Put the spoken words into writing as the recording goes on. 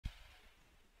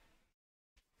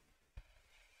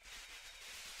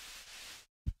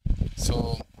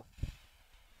So,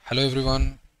 hello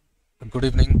everyone, good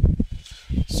evening.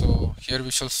 So, here we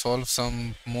shall solve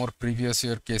some more previous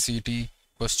year KCET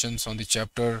questions on the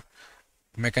chapter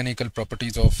Mechanical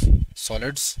Properties of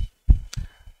Solids.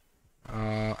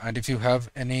 And if you have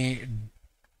any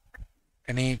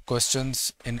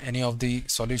questions in any of the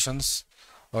solutions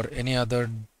or any other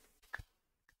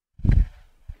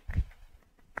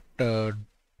uh,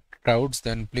 doubts,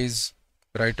 then please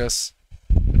write us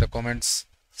in the comments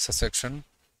section.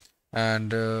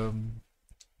 And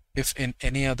if in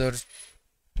any other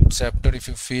chapter, if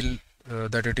you feel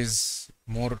that it is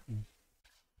more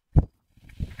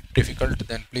difficult,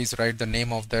 then please write the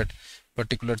name of that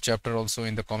particular chapter also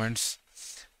in the comments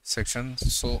section,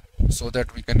 so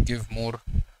that we can give more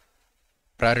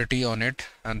priority on it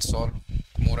and solve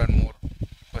more and more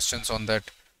questions on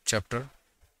that chapter.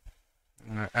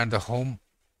 And the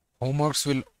homeworks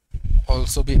will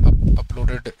also be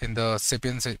uploaded in the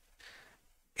Sapience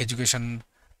education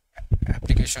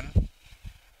application.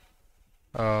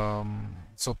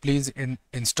 So please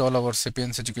install our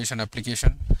Sapience education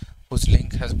application, whose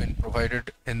link has been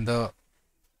provided in the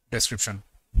description.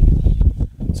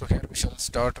 So here we shall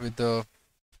start with the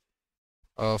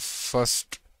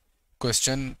first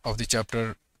question of the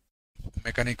chapter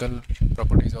Mechanical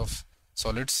Properties of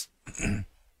Solids.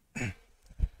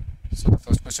 So the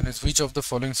first question is, which of the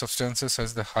following substances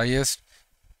has the highest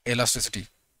elasticity?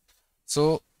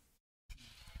 So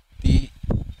the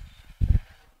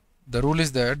rule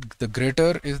is that the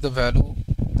greater is the value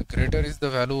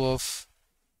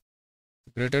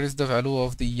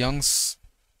of the Young's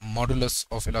modulus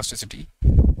of elasticity.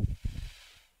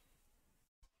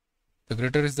 The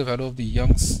greater is the value of the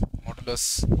Young's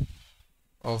modulus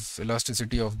of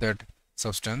elasticity of that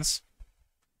substance,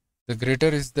 the greater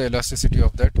is the elasticity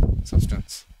of that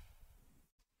substance.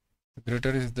 The greater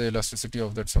is the elasticity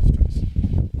of that substance.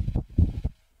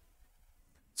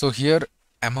 So here,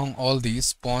 among all these,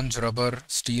 sponge, rubber,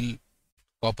 steel,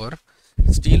 copper,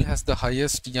 steel has the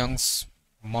highest Young's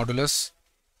modulus.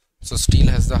 So steel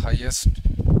has the highest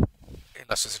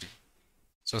elasticity.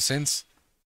 So since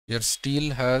here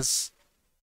steel has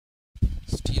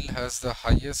the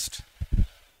highest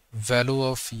value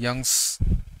of Young's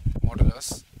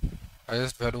modulus,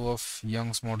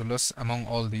 among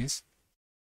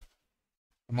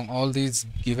all these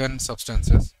given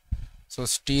substances, so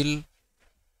steel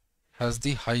has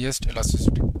the highest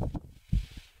elasticity.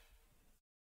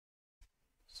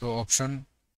 So option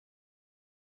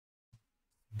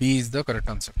B is the correct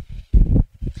answer.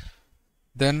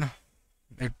 Then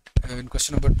in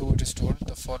question number 2, it is told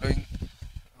the following.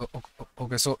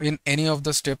 Okay, so in any of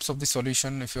the steps of the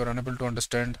solution, if you are unable to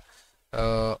understand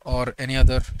or any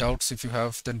other doubts if you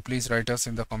have, then please write us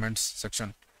in the comments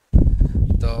section.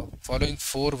 The following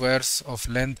 4 wires of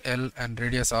length L and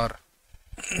radius R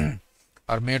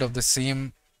are made of the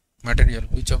same material.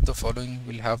 Which of the following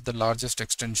will have the largest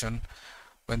extension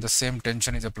when the same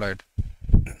tension is applied?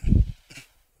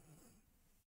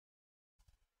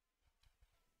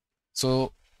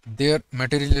 So their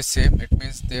material is same, it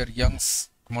means their Young's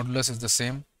modulus is the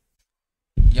same.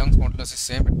 Young's modulus is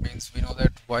same, it means we know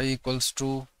that Y equals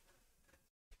to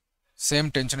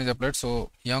same tension is applied.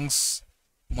 So Young's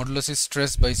modulus is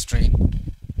stress by strain.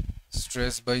 So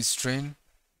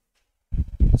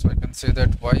I can say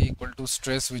that Y equal to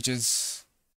stress, which is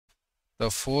the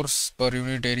force per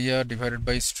unit area, divided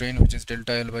by strain, which is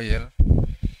delta L by L.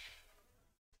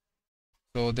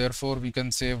 So therefore we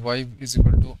can say Y is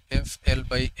equal to FL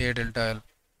by A delta L.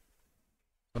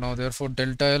 So now therefore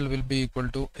delta L will be equal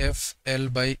to FL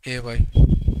by AY.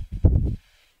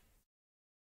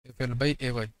 FL by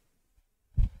AY.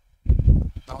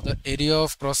 Now the area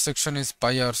of cross section is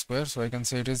pi r square, so I can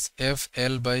say it is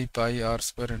FL by pi r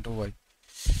square into Y.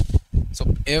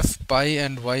 So F, pi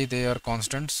and Y, they are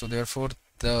constant, so therefore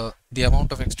the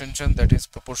amount of extension that is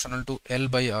proportional to L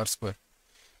by r square,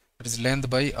 that is length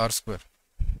by r square.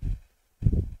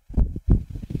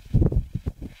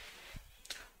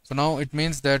 So now it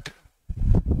means that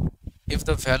if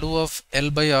the value of L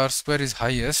by r square is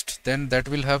highest, then that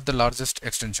will have the largest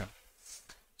extension.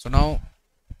 So now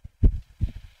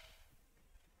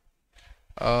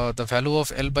the value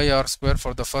of L by r square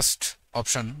for the first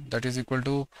option, that is equal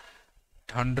to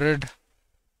 100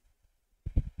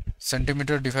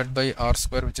 centimeter divided by r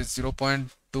square, which is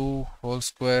 0.2 whole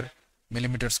square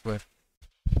millimeter square.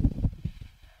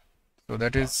 So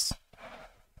that is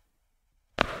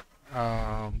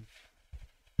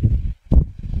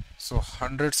so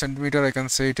 100 centimeter, I can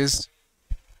say it is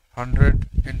 100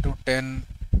 into 10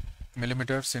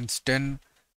 millimeter, since 10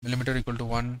 millimeter equal to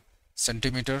 1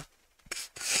 centimeter.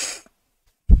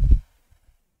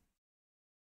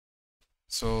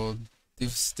 So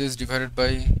this divided by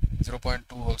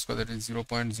 0.2 whole square, that is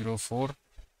 0.04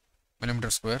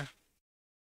 millimeter square.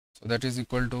 So that is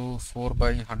equal to 4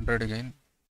 by 100 again.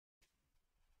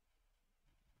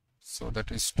 So that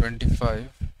is 25.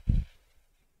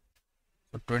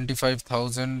 So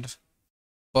 25,000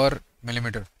 per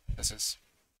millimeter. This is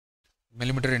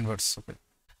millimeter inverse. Okay.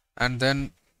 And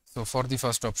then, so for the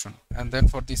first option, and then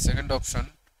for the second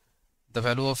option, the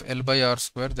value of L by R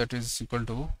square, that is equal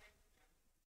to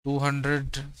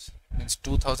 200 means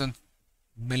 2000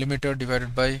 millimeter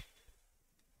divided by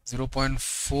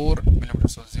 0.4 millimeter.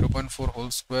 So 0.4 whole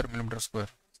square millimeter square.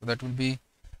 So that will be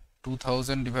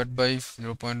 2000 divided by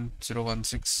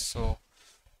 0.016. So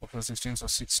after 16, so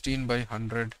 16 by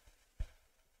 100.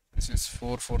 This is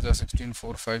 4 4 the 16,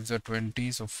 4 5 the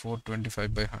 20, so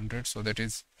 425 by 100. So that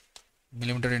is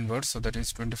millimeter inverse. So that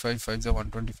is 25 5 the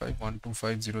 125,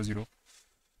 12500.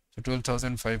 So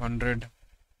 12,500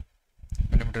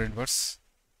 millimeter inverse.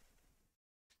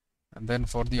 And then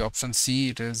for the option C,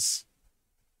 it is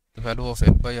the value of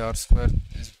L by R square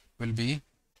will be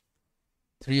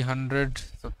 300.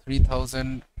 So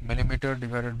 3000 millimeter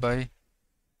divided by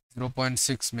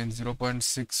 0.6 means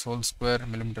 0.6 whole square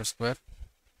millimeter square.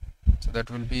 So that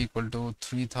will be equal to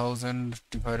 3000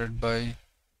 divided by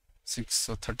 6,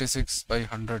 so 36 by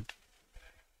 100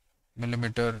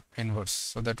 millimeter inverse.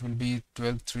 So that will be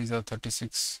 12 3s are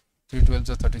 36, 3 12s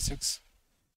are 36,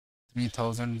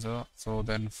 3000 are, so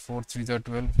then 4 3s are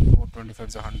 12, 4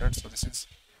 25s are 100. So this is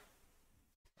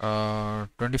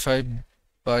 25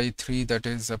 by 3, that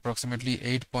is approximately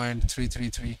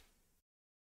 8.333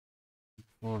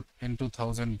 or into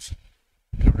 1000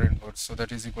 millimeter inverse. So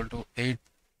that is equal to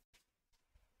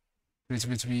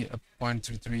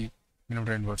 8.333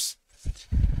 millimeter inverse.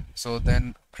 So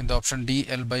then in the option D,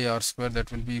 L by R square,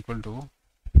 that will be equal to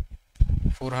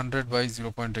 400 by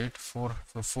 0.8,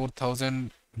 so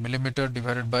 4000 millimeter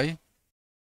divided by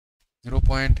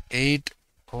 0.8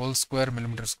 whole square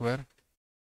millimeter square.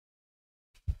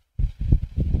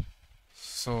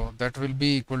 So that will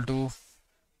be equal to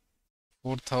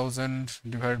 4000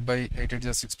 divided by 8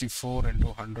 is 64 into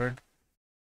 100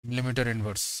 millimeter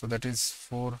inverse. So that is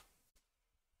 4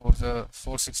 for the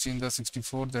 416 the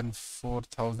 64, then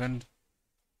 4000.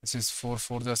 This is 4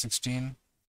 4 the 16,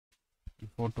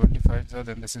 425 the,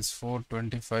 then this is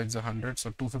 425 the 100. So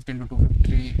 250 into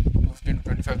 250, 250 into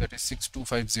 25, that is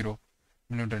 6250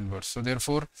 millimeter inverse. So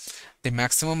therefore the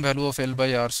maximum value of L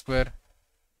by R square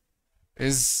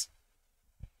is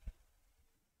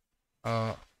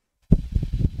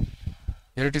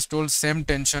here it is told same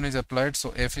tension is applied,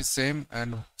 so F is same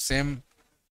and same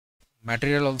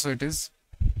material also it is,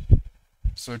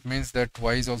 so it means that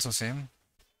Y is also same.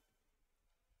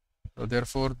 So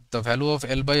therefore the value of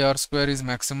L by R square is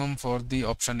maximum for the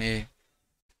option A.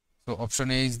 So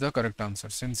option A is the correct answer,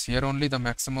 since here only the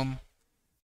maximum,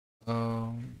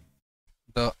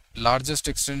 the largest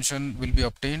extension will be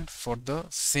obtained for the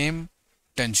same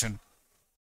tension.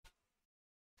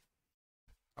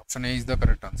 Option A is the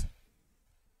correct answer.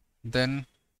 Then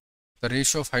the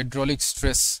ratio of hydraulic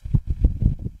stress,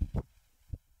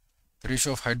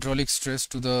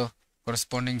 to the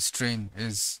corresponding strain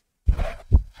is,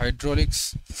 hydraulic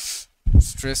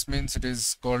stress means it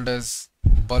is called as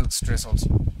bulk stress also.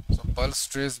 So bulk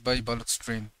stress by bulk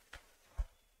strain.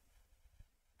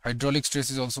 Hydraulic stress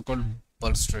is also called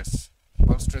bulk stress.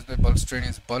 Bulk stress by bulk strain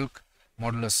is bulk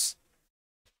modulus.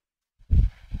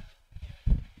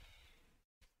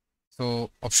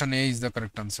 So option A is the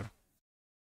correct answer.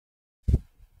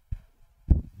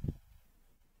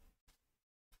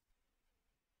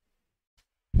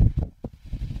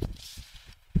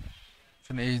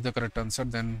 Option A is the correct answer.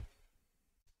 Then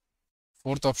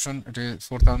fourth option, it is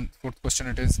fourth question,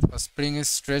 it is a spring is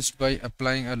stretched by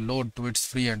applying a load to its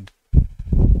free end.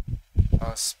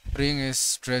 A spring is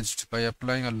stretched by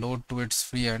applying a load to its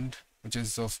free end, which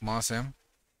is of mass m.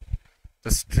 The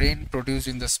strain produced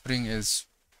in the spring is,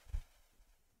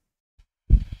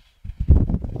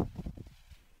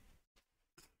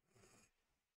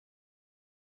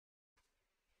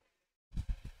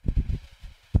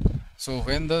 so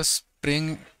when the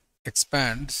spring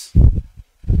expands,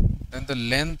 then the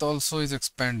length also is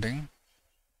expanding.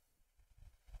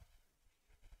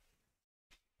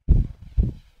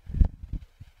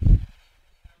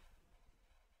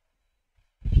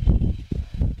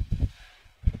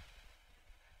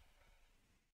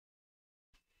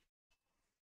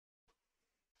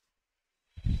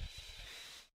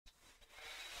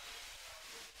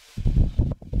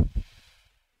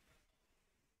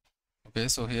 Okay,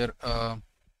 so here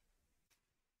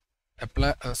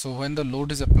so when the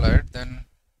load is applied, then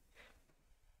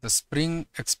the spring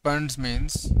expands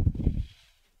means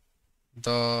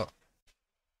the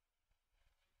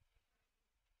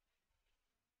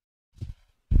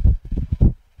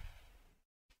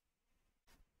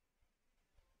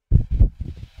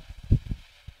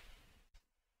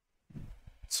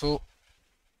so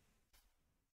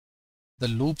the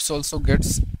loops also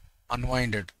gets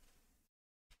unwinded.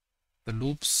 The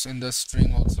loops in the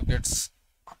string also gets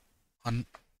un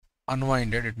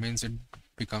unwinded. It means it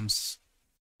becomes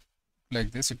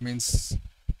like this. It means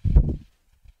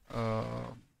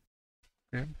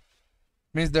okay.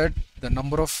 Means that the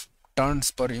number of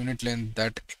turns per unit length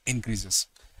that increases.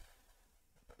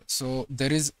 So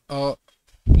there is a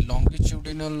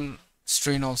longitudinal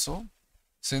strain also,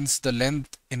 since the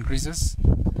length increases,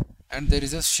 and there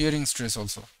is a shearing stress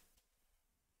also.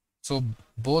 So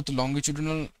both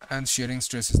longitudinal and shearing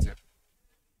stress is there.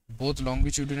 Both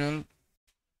longitudinal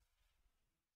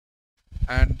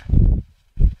and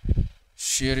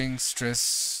shearing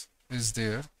stress is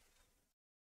there.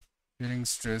 Shearing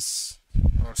stress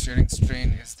or shearing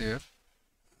strain is there.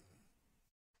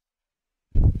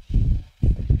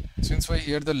 Since why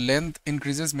here the length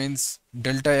increases means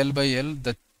delta L by L,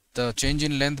 the change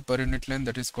in length per unit length,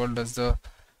 that is called as the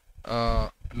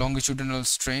longitudinal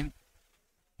strain.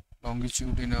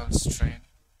 Longitudinal strain.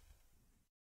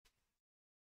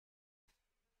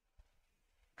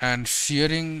 And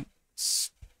shearing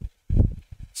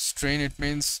strain, it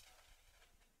means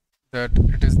that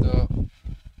it is the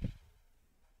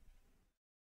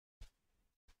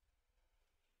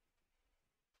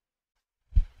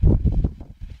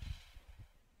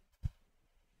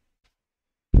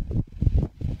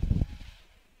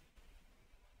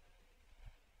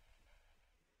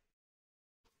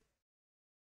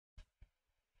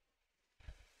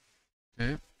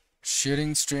okay.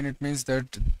 Shearing strain, it means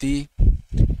that the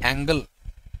angle,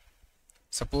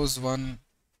 suppose one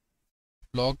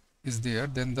block is there,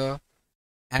 then the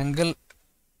angle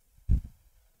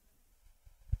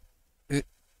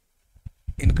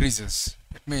increases.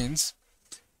 It means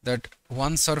that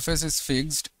one surface is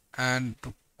fixed and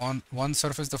on one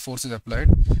surface the force is applied,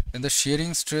 then the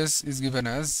shearing stress is given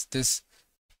as this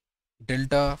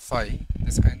delta phi,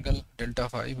 this angle delta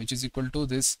phi, which is equal to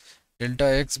this delta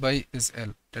x by this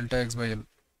L. Delta x by L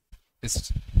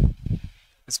is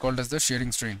called as the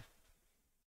shearing strain.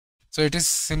 So it is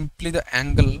simply the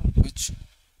angle which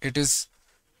it is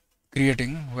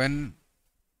creating when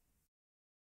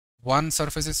one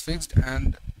surface is fixed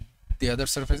and the other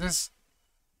surface is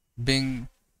being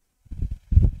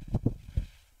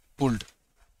pulled.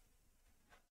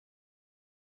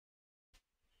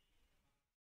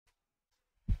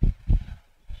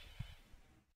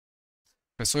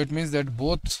 Okay, so it means that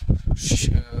both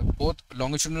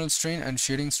longitudinal strain and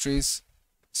shearing strain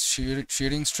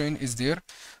is there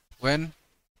when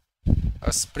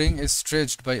a spring is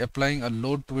stretched by applying a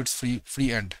load to its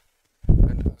free end.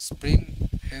 When a spring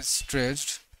is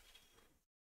stretched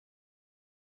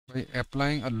by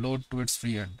applying a load to its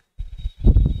free end.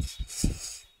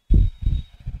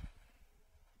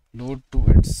 Load to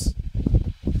its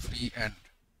free end.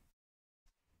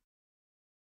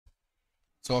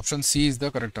 So option C is the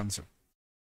correct answer.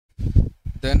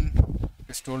 Then it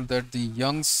is told that the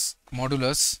Young's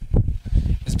modulus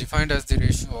is defined as the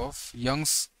ratio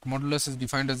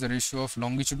of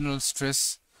longitudinal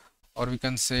stress, or we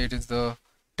can say it is the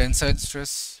tensile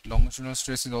stress. Longitudinal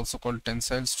stress is also called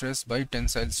tensile stress by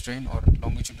tensile strain or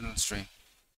longitudinal strain.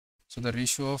 So the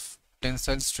ratio of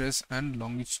tensile stress and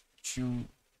longitudinal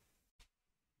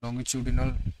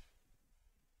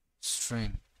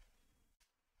strain.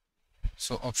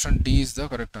 So option D is the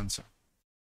correct answer.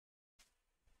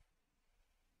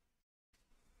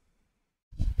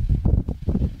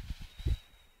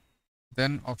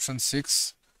 Then option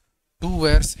 6, two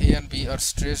wires A and B are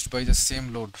stretched by the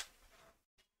same load.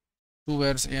 Two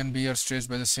wires A and B are stretched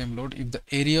by the same load. If the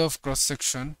area of cross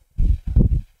section,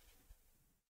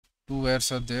 two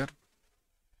wires are there,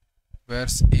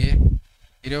 wires A,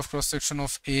 area of cross section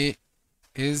of A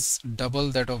is double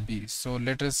that of B. So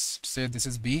let us say this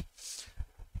is B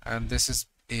and this is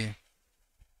A.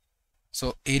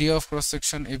 So area of cross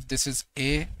section, if this is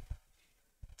A,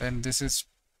 then this is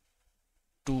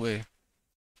 2A.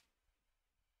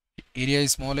 Area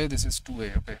is small a, this is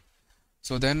 2A. Okay.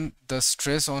 So then the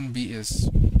stress on B is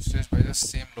stretched by the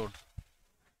same load.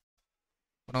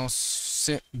 Now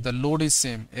say the load is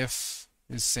same, F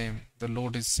is same, the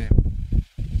load is same.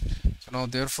 So now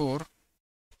therefore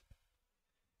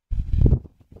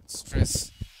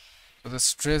stress, so the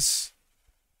stress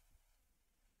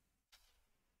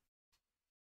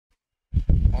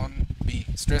on B,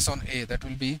 stress on A, that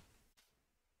will be,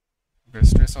 okay,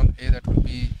 stress on A, that will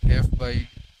be F by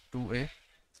 2A,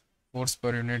 force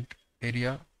per unit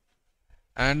area,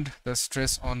 and the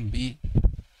stress on B,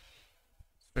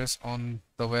 stress on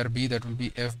the where B, that will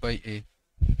be F by A.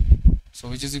 So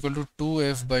which is equal to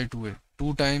 2F by 2A,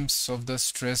 2 times of the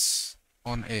stress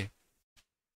on A,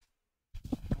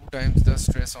 2 times the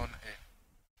stress on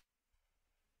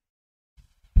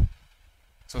A.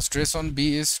 So stress on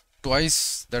B is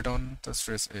twice that on the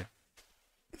stress A.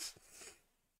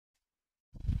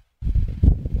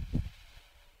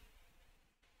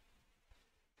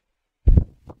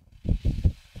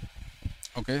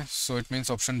 Okay, so it means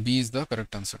option B is the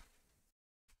correct answer.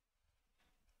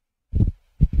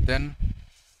 Then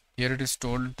here it is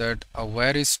told that a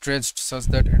wire is stretched such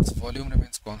that its volume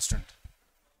remains constant.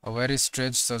 A wire is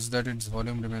stretched such that its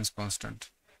volume remains constant.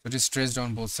 So it is stretched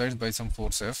on both sides by some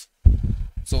force F.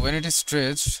 So when it is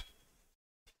stretched,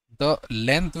 the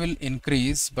length will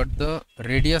increase, but the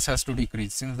radius has to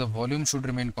decrease since the volume should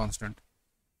remain constant.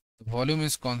 The volume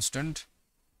is constant.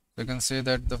 So you can say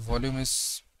that the volume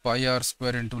is pi r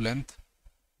square into length.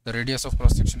 The radius of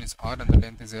cross section is r and the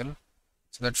length is L.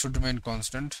 So that should remain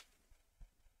constant.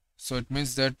 So it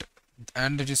means that,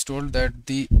 and it is told that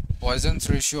the Poisson's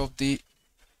ratio of the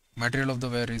material of the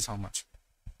wire is how much?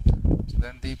 So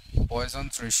then the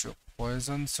Poisson's ratio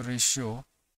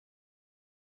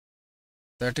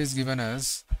that is given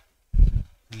as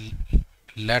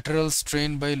lateral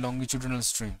strain by longitudinal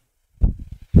strain,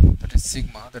 that is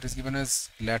sigma, that is given as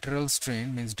lateral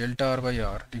strain means delta r by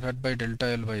r divided by delta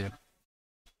L by L,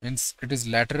 means it is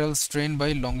lateral strain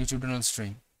by longitudinal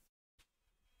strain.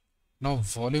 Now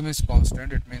volume is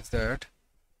constant, it means that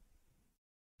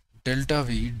delta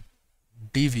V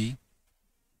dV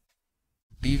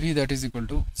that is equal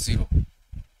to 0.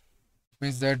 It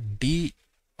means that d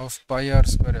of pi r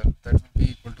square L, that will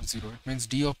be equal to 0. It means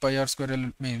d of pi r square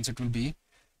L means it will be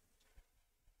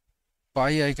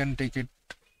pi, I can take it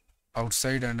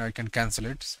outside and I can cancel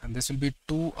it, and this will be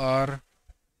 2r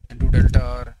into delta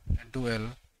r into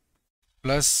L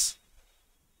plus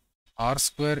r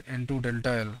square into delta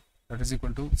L, that is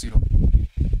equal to 0.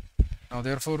 Now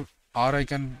therefore r I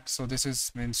can, so this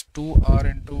is means 2r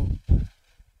into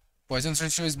Poisson's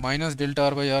ratio is minus delta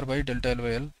r by delta L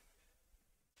by L.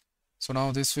 So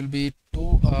now this will be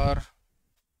 2r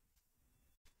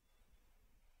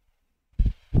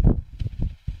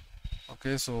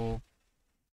okay, so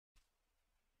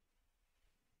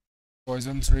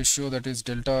Poisson's ratio, that is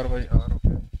delta r by r.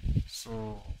 Okay,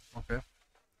 so okay,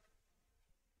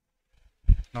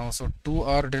 now so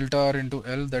 2r delta r into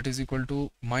L, that is equal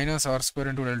to minus r square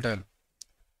into delta L.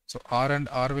 So r and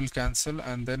r will cancel,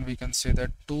 and then we can say that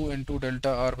 2 into delta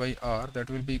r by r, that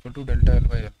will be equal to delta L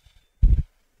by L.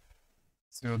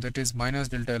 So that is minus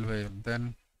delta L by L,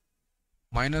 then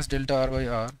minus delta r by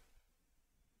r.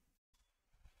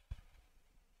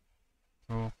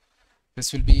 So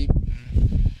this will be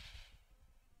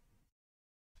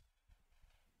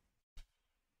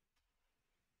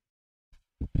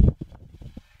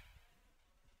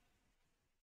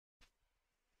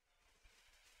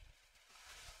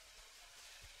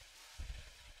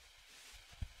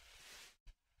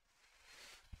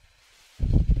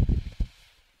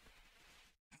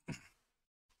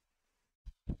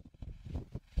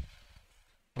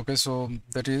okay, so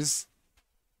that is,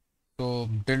 so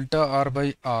delta r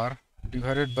by r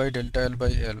divided by delta L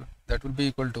by L, that will be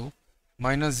equal to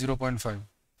minus 0.5. So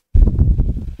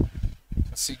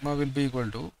sigma will be equal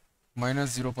to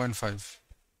minus 0.5.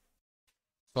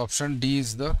 So option D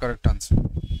is the correct answer.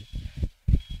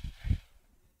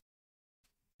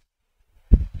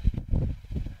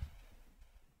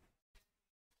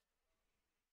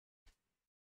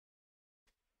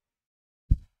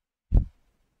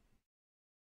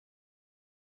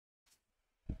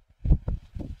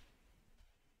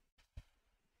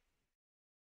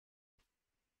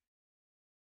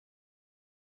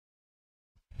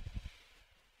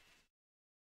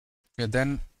 Okay,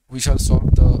 then we shall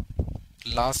solve the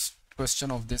last question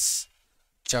of this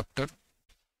chapter.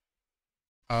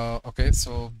 Okay,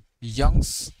 so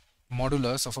Young's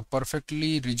modulus of a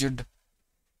perfectly rigid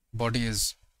body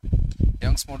is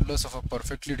Young's modulus of a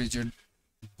perfectly rigid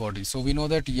body. So we know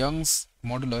that Young's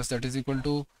modulus, that is equal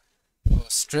to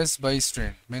stress by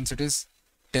strain, means it is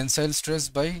tensile stress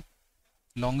by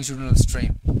longitudinal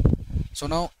strain. So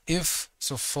now if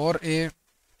so for a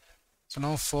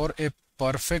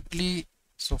perfect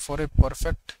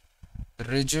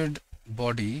rigid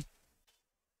body,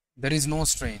 there is no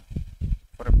strain.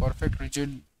 For a perfect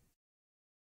rigid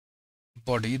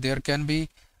body, there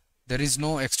is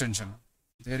no extension.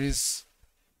 There is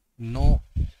never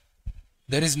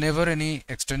any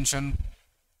extension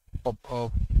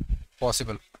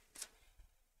possible.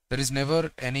 There is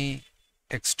never any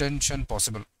extension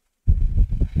possible.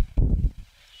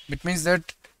 It means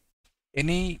that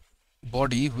any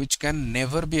body which can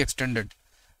never be extended,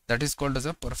 that is called as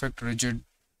a perfect rigid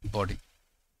body.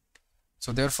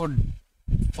 So therefore,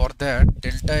 for that,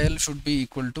 delta L should be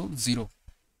equal to 0.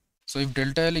 So if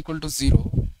delta L equal to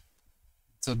 0,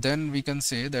 so then we can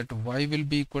say that y will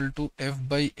be equal to f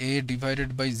by a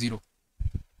divided by 0.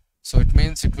 So it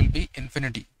means it will be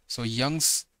infinity. So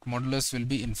Young's modulus will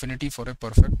be infinity for a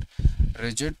perfect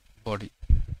rigid body.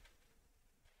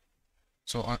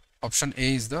 So option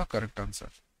A is the correct answer.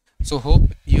 So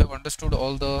hope you have understood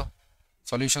all the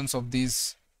solutions of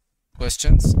these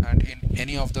questions, and in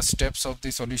any of the steps of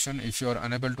the solution, if you are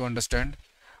unable to understand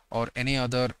or any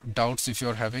other doubts if you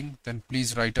are having, then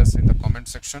please write us in the comment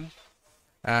section.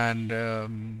 And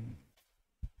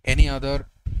any other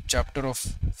chapter of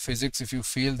physics, if you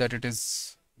feel that it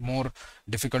is more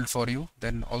difficult for you,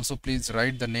 then also please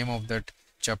write the name of that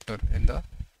chapter in the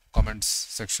comments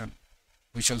section.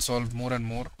 We shall solve more and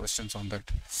more questions on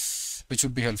that, which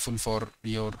would be helpful for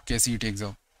your KCET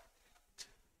exam.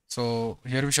 So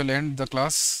here we shall end the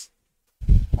class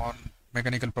on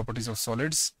mechanical properties of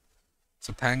solids.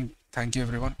 So thank you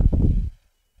everyone.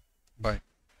 Bye.